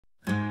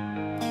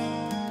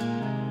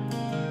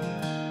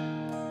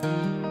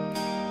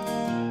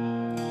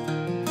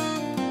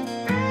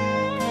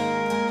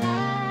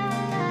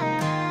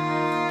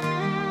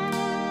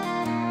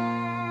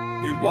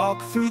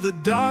walk through the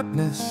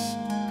darkness,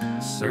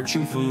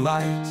 searching for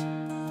light,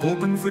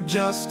 hoping for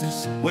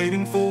justice,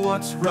 waiting for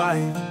what's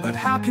right. But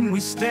how can we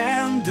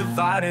stand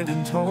divided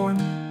and torn,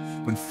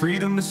 when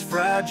freedom is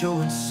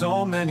fragile and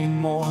so many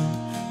mourn?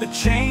 The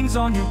chains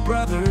on your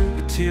brother,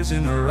 the tears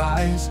in her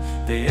eyes,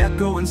 they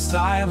echo in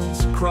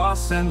silence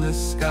across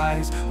endless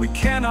skies. We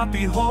cannot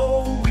be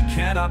whole, we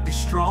cannot be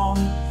strong,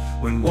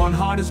 when one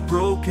heart is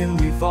broken,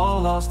 we've all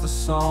lost the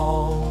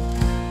song.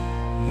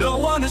 No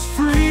one is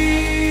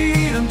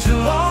free until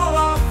all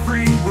are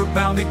free. We're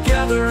bound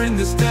together in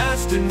this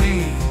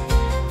destiny.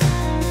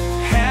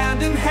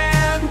 Hand in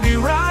hand we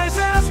rise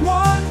as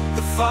one.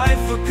 The fight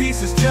for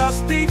peace has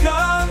just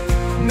begun.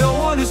 No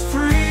one is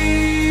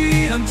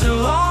free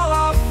until all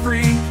are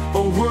free.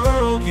 A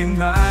world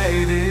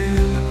united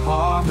in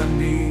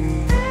harmony.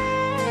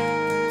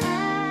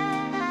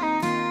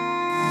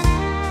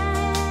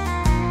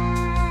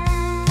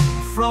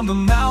 From the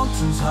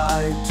mountains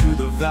high to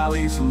the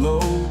valleys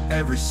low,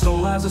 every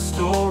soul has a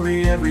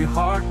story, every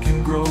heart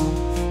can grow.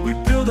 We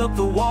build up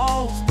the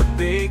walls, but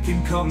they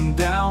can come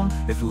down.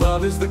 If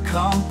love is the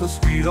compass,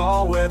 we'd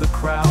all wear the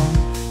crown.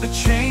 The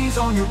chains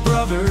on your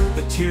brother,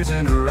 the tears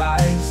in her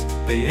eyes,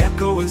 they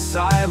echo in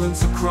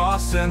silence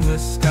across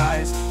endless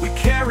skies. We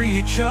carry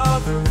each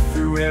other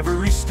through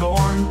every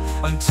storm,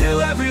 until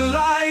every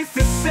life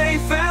is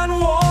safe and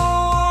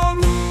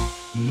warm.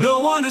 No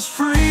one is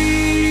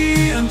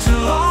free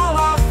until all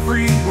are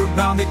free. We're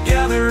bound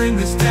together in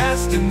this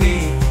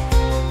destiny.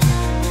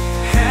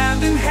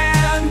 Hand in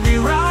hand we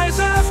rise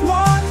as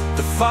one.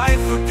 The fight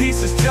for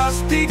peace has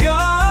just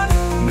begun.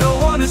 No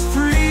one is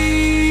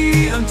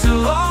free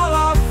until all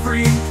are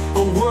free.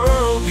 A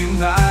world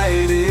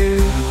united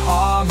in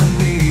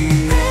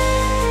harmony.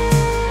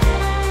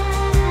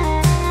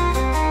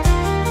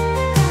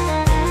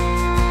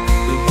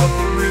 Let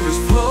the rivers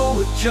flow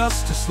with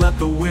justice, let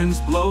the winds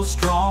blow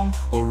strong,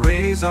 or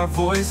raise our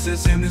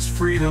voices in this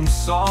freedom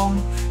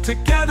song.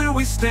 Together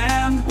we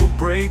stand, we'll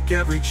break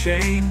every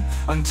chain,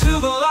 until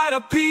the light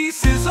of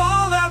peace is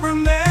all that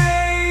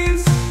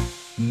remains.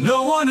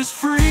 No one is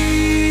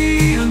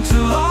free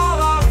until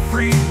all are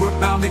free. We're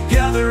bound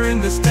together in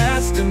this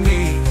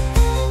destiny.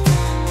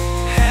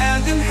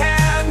 Hand in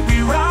hand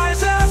we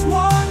rise as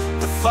one.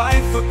 The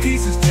fight for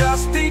peace has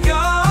just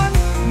begun.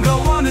 No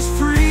one is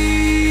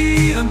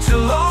free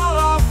until all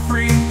are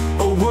free.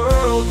 A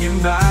world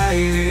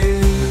united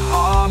in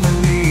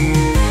harmony.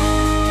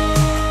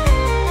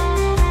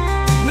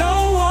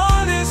 No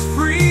one is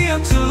free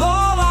until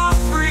all are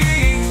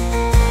free.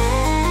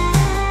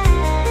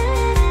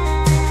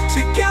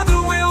 Together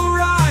we'll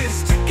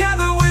rise,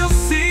 together we'll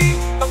see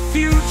a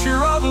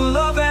future of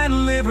love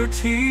and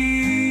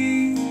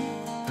liberty.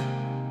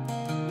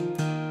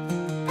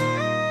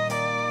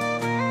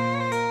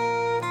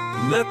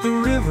 Let the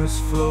rivers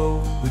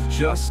flow with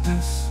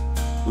justice,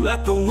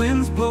 let the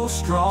winds blow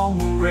strong.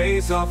 We'll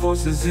raise our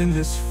voices in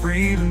this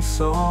freedom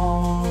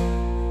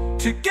song.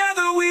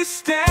 Together we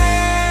stand,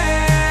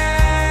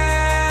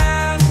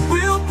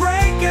 we'll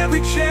break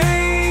every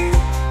chain.